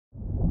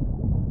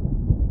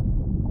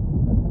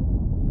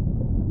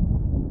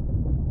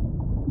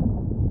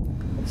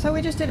So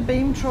we just did a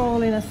beam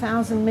trawl in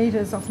 1,000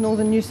 metres off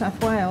northern New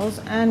South Wales,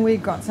 and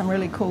we've got some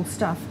really cool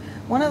stuff.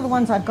 One of the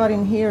ones I've got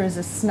in here is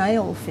a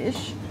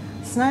snailfish.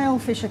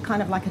 Snailfish are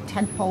kind of like a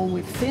tadpole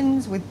with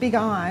fins, with big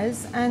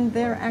eyes, and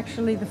they're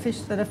actually the fish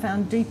that are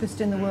found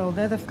deepest in the world.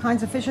 They're the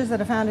kinds of fishes that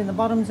are found in the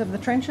bottoms of the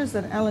trenches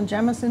that Alan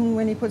Jamieson,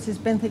 when he puts his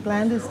benthic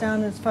landers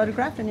down, has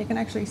photographed, and you can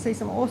actually see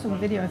some awesome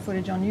video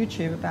footage on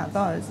YouTube about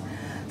those.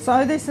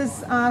 So this is,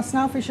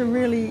 snailfish are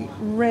really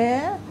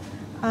rare.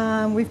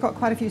 We've got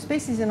quite a few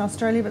species in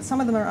Australia, but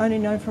some of them are only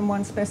known from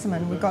one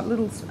specimen. We've got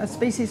little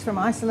species from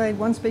Isolate,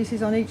 one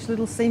species on each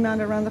little seamount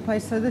around the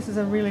place, so this is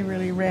a really,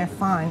 really rare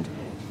find.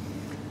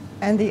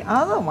 And the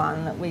other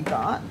one that we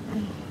got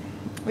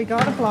a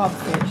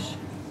blobfish.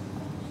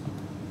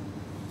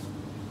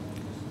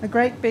 A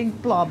great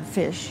big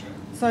blobfish.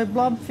 So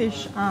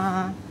blobfish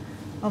are,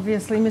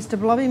 obviously Mr.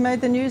 Blobby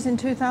made the news in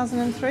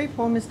 2003,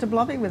 poor Mr.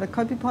 Blobby with a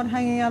copepod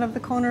hanging out of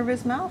the corner of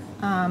his mouth.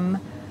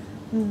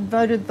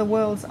 Voted the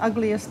world's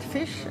ugliest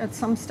fish at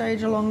some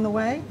stage along the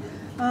way.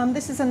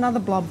 This is another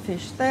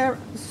blobfish. They're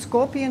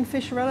scorpion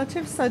fish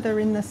relatives, so they're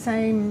in the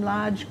same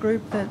large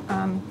group that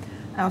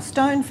our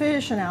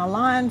stonefish and our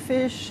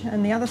lionfish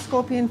and the other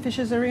scorpion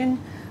fishes are in,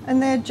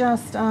 and they're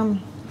just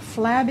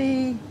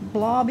flabby,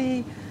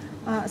 blobby,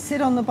 sit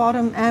on the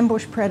bottom,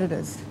 ambush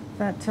predators,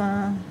 but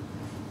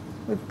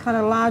with kind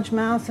of large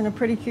mouths and a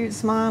pretty cute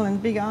smile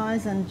and big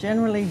eyes and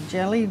generally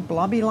jelly,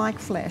 blobby-like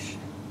flesh.